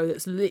Lego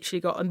that's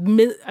literally got a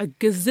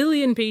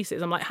gazillion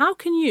pieces. I'm like, how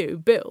can you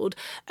build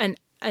an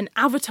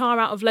avatar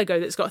out of Lego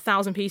that's got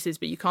 1,000 pieces,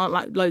 but you can't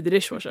like load the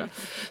dishwasher?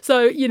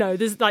 So,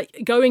 there's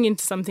like going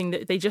into something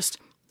that they just,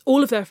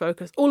 all of their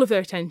focus, all of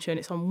their attention,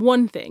 it's on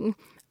one thing,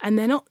 and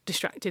they're not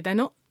distracted. They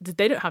don't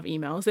have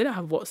emails. They don't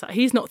have WhatsApp.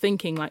 He's not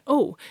thinking like,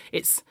 oh,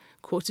 it's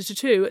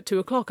 1:45 at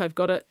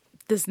 2:00.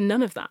 There's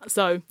none of that.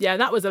 So yeah,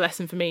 that was a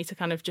lesson for me to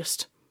kind of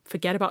just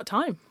forget about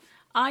time.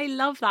 I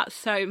love that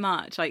so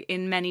much. Like,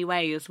 in many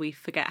ways, we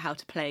forget how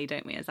to play,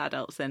 don't we, as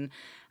adults? And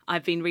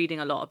I've been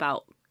reading a lot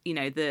about,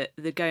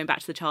 the going back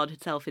to the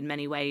childhood self in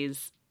many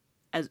ways,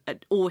 as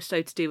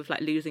also to do with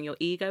like losing your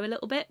ego a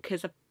little bit.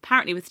 Because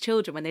apparently with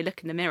children, when they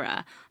look in the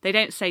mirror, they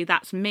don't say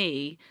that's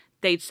me.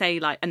 They'd say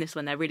like, and this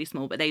when they're really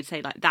small, but they'd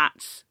say like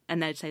that's,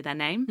 and they'd say their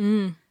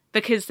name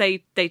because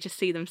they just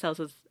see themselves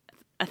as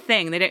a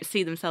thing. They don't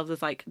see themselves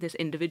as like this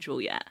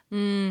individual yet.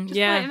 Just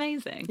quite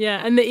amazing.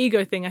 Yeah, and the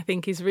ego thing I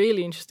think is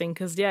really interesting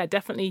because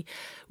definitely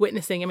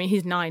witnessing, I mean,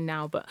 he's 9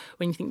 now, but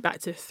when you think back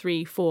to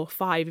 3, 4,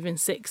 5, even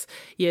 6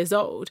 years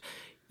old,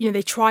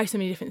 they try so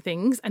many different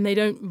things and they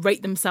don't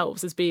rate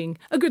themselves as being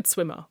a good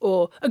swimmer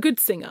or a good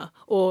singer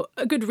or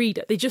a good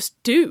reader. They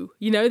just do,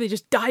 they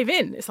just dive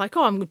in. It's like,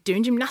 oh, I'm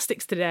doing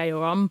gymnastics today,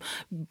 or I'm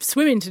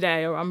swimming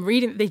today, or I'm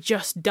reading. They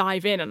just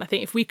dive in. And I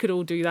think if we could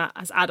all do that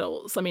as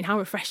adults, I mean, how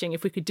refreshing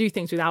if we could do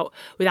things without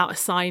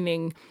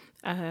assigning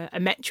a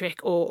metric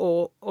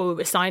or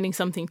assigning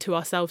something to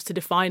ourselves to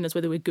define us,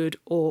 whether we're good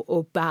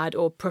or bad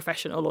or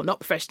professional or not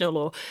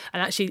professional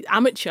and actually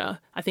amateur.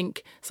 I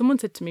think someone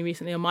said to me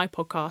recently on my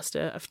podcast,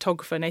 a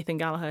photographer, Nathan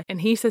Gallagher, and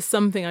he says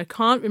something I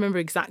can't remember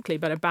exactly,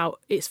 but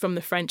about it's from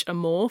the French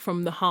amour,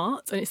 from the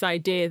heart, and it's the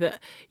idea that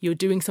you're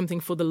doing something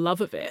for the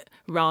love of it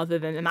rather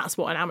than, and that's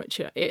what an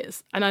amateur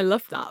is. And I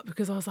love that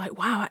because I was like,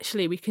 wow,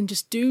 actually we can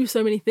just do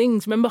so many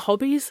things. Remember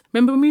hobbies?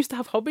 Remember when we used to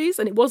have hobbies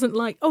and it wasn't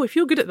like, oh, if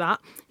you're good at that,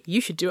 you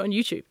should do it on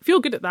YouTube. If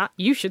you're good at that,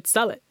 you should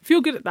sell it. If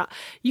you're good at that,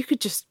 you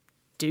could just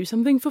do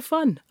something for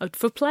fun,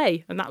 for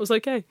play, and that was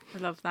okay. I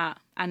love that.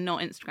 And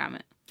not Instagram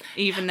it,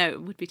 even though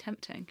it would be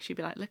tempting. She'd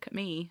be like, look at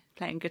me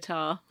playing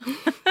guitar.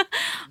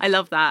 I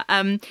love that.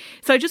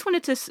 So I just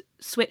wanted to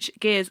switch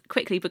gears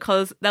quickly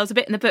because there was a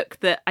bit in the book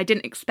that I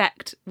didn't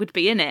expect would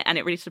be in it, and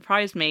it really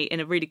surprised me in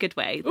a really good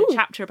way. The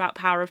chapter about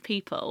power of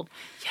people.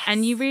 Yes.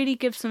 And you really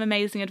give some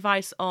amazing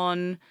advice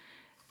on...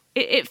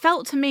 It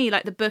felt to me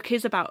like the book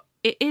is about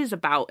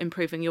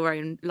improving your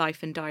own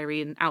life and diary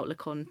and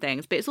outlook on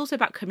things, but it's also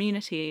about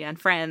community and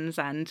friends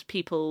and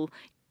people.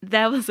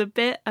 There was a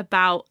bit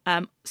about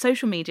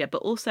social media, but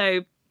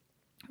also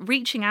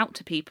reaching out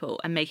to people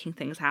and making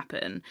things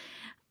happen.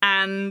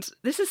 And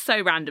this is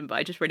so random, but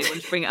I just really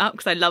wanted to bring it up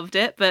because I loved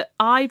it. But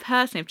I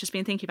personally have just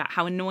been thinking about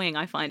how annoying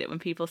I find it when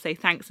people say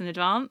thanks in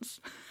advance.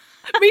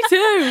 Me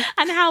too.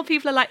 And how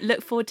people are like,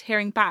 look forward to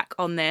hearing back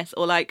on this,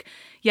 or like,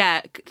 yeah,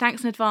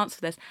 thanks in advance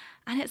for this.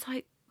 And it's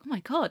like, oh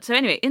my God. So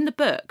anyway, in the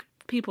book,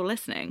 people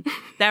listening,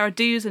 there are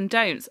do's and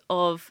don'ts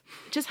of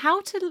just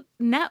how to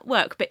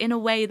network, but in a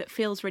way that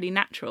feels really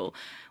natural.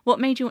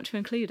 What made you want to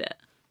include it?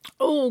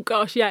 Oh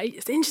gosh, yeah,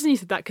 it's interesting you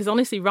said that because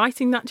honestly,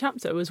 writing that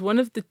chapter was one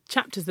of the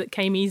chapters that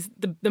came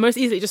the most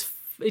easily.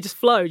 It just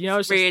flowed,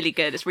 It's really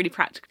good. It's really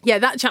practical. Yeah,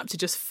 that chapter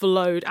just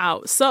flowed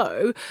out.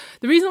 So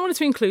the reason I wanted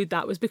to include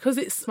that was because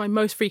it's my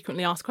most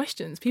frequently asked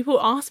questions. People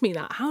ask me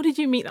that. How did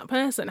you meet that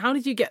person? How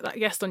did you get that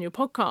guest on your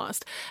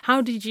podcast?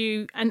 How did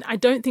you... And I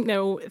don't think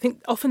I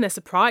think often they're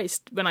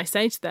surprised when I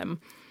say to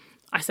them,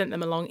 I sent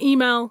them a long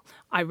email,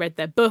 I read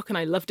their book and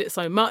I loved it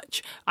so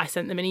much. I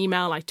sent them an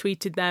email, I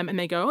tweeted them, and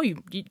they go, oh,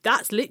 you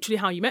that's literally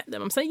how you met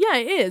them. I'm saying, yeah,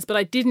 it is, but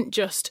I didn't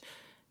just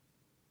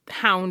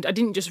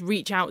didn't just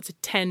reach out to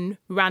 10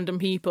 random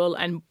people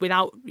and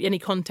without any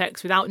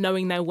context, without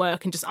knowing their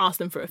work, and just ask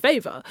them for a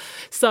favour.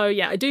 So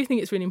yeah, I do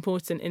think it's really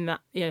important in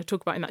that,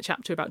 talk about in that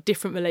chapter about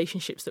different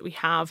relationships that we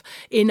have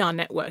in our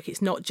network.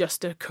 It's not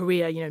just a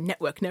career,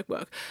 network,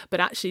 but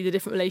actually the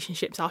different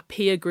relationships, our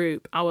peer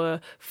group, our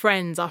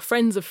friends of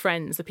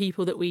friends, the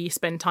people that we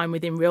spend time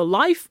with in real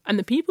life and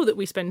the people that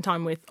we spend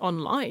time with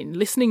online,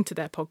 listening to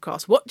their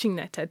podcasts, watching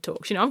their TED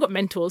Talks. I've got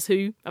mentors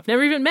who I've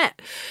never even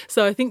met.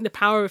 So I think the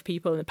power of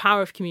people and the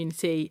power of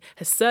community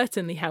has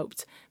certainly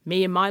helped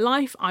me in my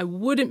life. I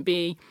wouldn't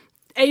be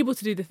able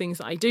to do the things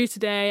that I do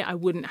today. I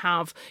wouldn't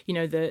have,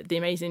 the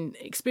amazing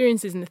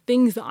experiences and the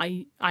things that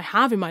I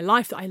have in my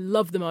life that I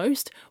love the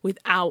most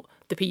without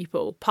the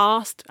people,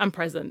 past and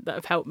present, that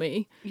have helped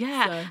me.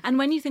 Yeah. So. And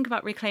when you think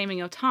about reclaiming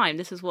your time,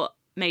 this is what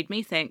made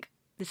me think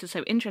this is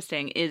so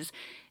interesting, is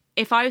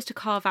if I was to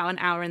carve out an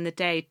hour in the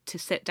day to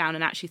sit down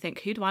and actually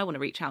think, who do I want to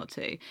reach out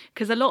to?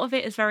 Because a lot of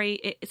it is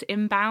it's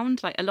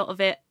inbound, like a lot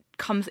of it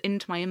comes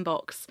into my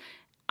inbox,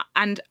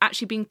 and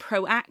actually being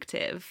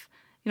proactive.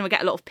 I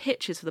get a lot of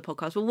pitches for the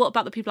podcast, but what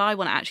about the people I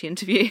want to actually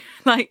interview,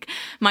 like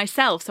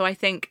myself? So I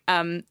think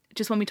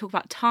just when we talk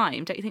about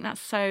time, don't you think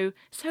that's so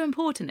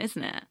important,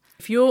 isn't it?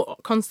 If you're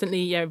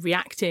constantly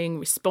reacting,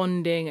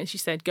 responding, as you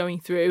said, going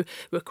through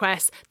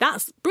requests,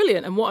 that's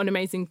brilliant, and what an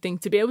amazing thing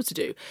to be able to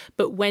do.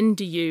 But when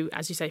do you,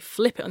 as you say,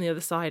 flip it on the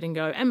other side and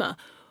go, Emma,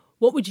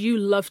 what would you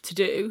love to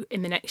do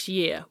in the next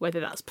year,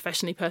 whether that's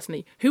professionally,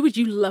 personally? Who would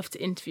you love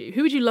to interview?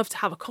 Who would you love to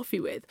have a coffee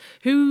with?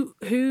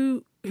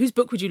 Whose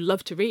book would you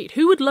love to read?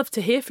 Who would love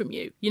to hear from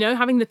you?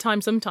 Having the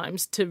time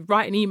sometimes to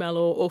write an email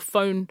or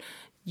phone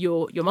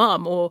your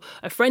mum or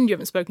a friend you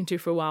haven't spoken to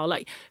for a while.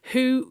 Like,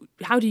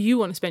 how do you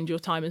want to spend your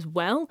time as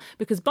well?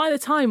 Because by the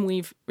time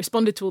we've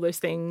responded to all those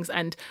things,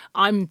 and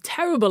I'm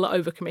terrible at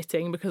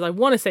overcommitting because I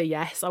want to say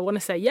yes. I want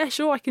to say, yeah,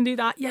 sure, I can do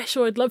that. Yeah,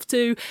 sure, I'd love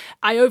to.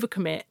 I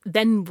overcommit.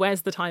 Then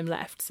where's the time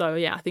left? So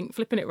yeah, I think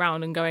flipping it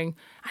around and going,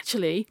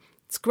 actually,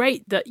 it's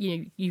great that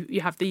you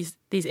have these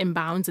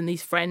inbounds and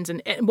these friends,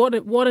 and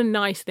what a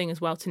nice thing as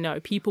well to know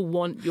people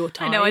want your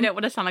time. I know, I don't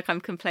want to sound like I'm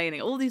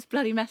complaining. All these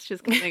bloody messages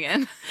coming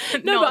in.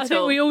 No, but I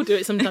think we all do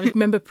it sometimes.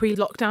 Remember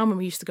pre-lockdown when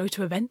we used to go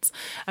to events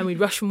and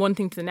we'd rush from one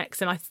thing to the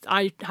next, and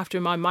I have to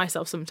remind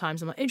myself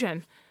sometimes, I'm like,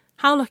 Adrienne,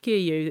 how lucky are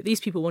you that these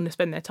people want to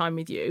spend their time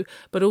with you,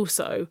 but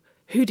also,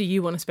 who do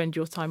you want to spend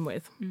your time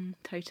with?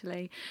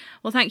 Totally.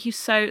 Well, thank you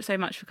so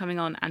much for coming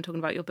on and talking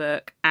about your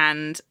book.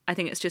 And I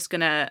think it's just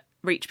going to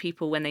reach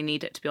people when they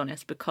need it, to be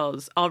honest,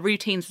 because our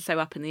routines are so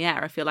up in the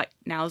air. I feel like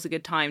now's a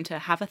good time to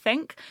have a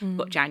think. We've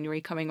got January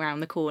coming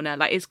around the corner.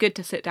 Like, it's good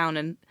to sit down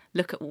and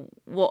look at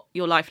what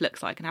your life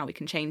looks like and how we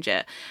can change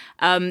it.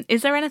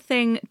 Is there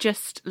anything,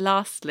 just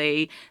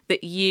lastly,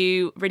 that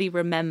you really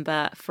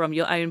remember from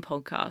your own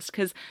podcast?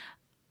 Because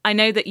I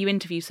know that you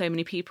interview so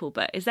many people,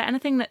 but is there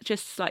anything that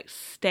just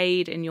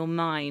stayed in your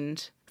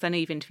mind? Because I know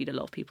you've interviewed a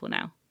lot of people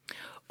now.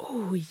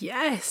 Oh,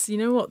 yes. You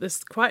know what?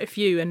 There's quite a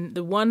few. And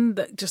the one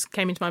that just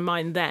came into my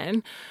mind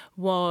then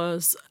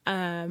was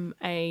an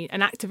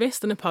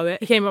activist and a poet.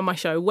 He came on my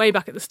show way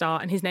back at the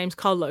start, and his name's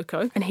Carl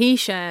Loco. And he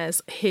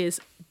shares his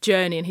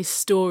journey and his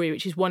story,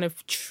 which is one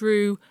of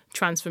true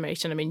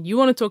transformation. I mean, you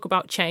want to talk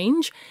about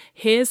change?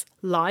 His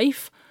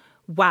life,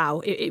 wow,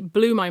 it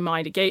blew my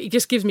mind. It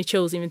just gives me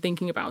chills even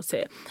thinking about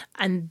it.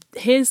 And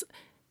his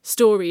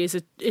story is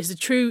a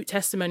true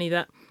testimony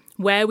that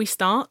where we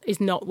start is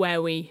not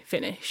where we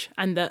finish,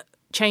 and that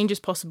change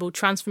is possible,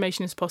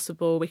 transformation is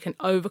possible, we can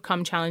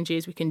overcome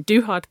challenges, we can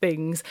do hard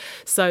things.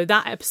 So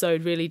that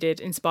episode really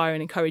did inspire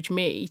and encourage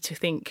me to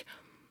think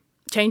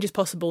change is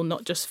possible,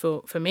 not just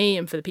for me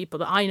and for the people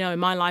that I know in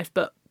my life,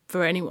 but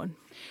for anyone.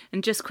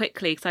 And just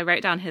quickly, because I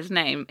wrote down his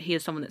name, he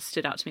is someone that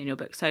stood out to me in your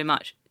book so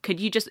much. Could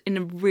you just, in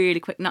a really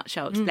quick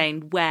nutshell,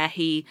 explain where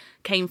he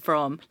came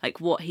from, like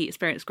what he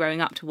experienced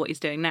growing up to what he's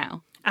doing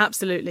now?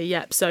 Absolutely,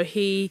 yep. So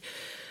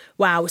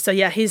wow. So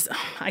yeah,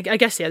 I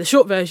guess the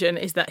short version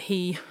is that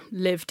he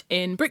lived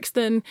in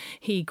Brixton.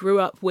 He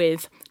grew up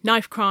with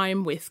knife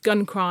crime, with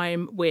gun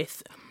crime,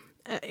 with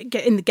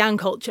in the gang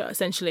culture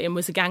essentially, and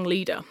was a gang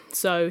leader.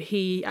 So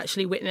he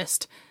actually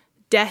witnessed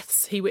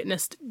deaths. He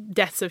witnessed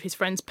deaths of his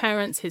friends'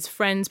 parents, his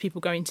friends,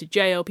 people going to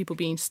jail, people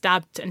being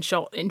stabbed and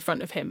shot in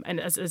front of him, and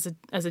as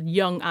a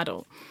young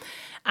adult.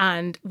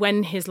 And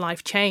when his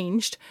life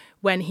changed,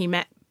 when he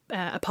met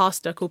a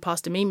pastor called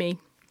Pastor Mimi,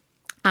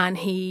 and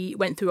he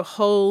went through a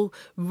whole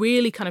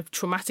really kind of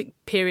traumatic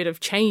period of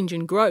change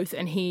and growth,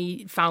 and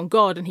he found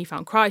God and he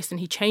found Christ, and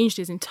he changed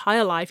his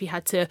entire life. He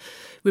had to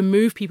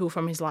remove people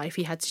from his life.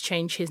 He had to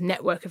change his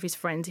network of his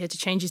friends. He had to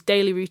change his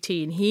daily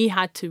routine. He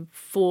had to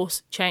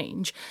force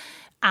change.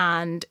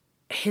 And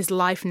his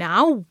life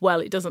now,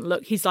 well, it doesn't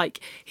look, he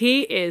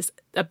is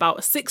about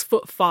a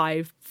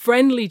 6'5"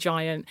 friendly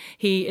giant.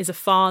 He is a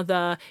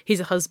father,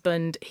 he's a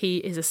husband, he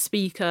is a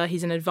speaker,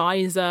 he's an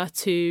advisor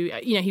to,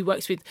 he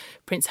works with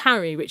Prince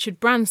Harry, Richard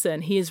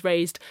Branson. He has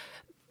raised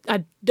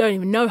I don't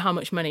even know how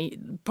much money,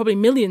 probably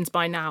millions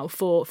by now,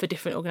 for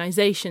different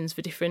organisations,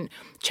 for different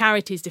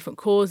charities, different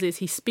causes.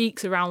 He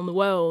speaks around the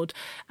world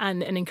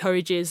and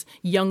encourages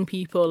young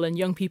people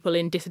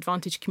in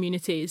disadvantaged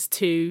communities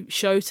to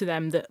show to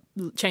them that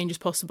change is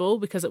possible,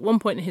 because at one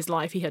point in his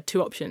life he had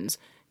two options: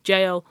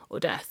 jail or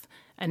death.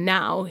 And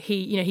now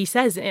he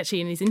says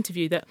actually in his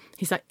interview that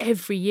he's like,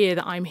 every year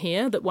that I'm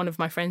here that one of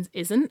my friends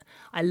isn't,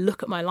 I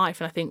look at my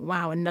life and I think,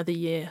 wow, another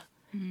year.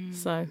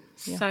 So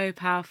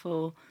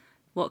powerful.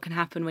 What can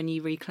happen when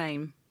you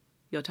reclaim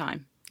your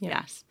time.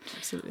 Yes,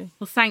 absolutely.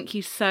 Well, thank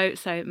you so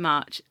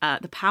much.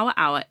 The Power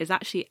Hour is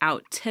actually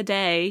out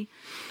today.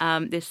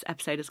 This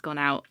episode has gone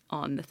out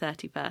on the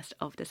 31st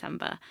of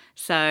December.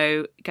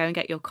 So go and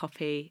get your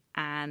copy.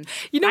 And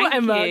you know what,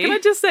 Emma, can I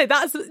just say,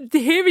 that's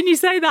hearing you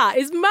say that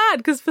is mad,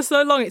 because for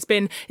so long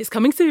it's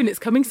coming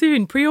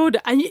soon,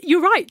 pre-order. And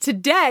you're right,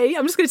 today,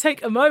 I'm just going to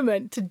take a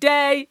moment.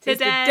 Today is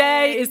the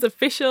day, is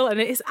official, and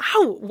it is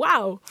out.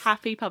 Wow.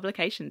 Happy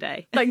publication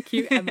day. Thank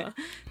you, Emma.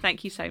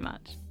 Thank you so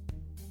much.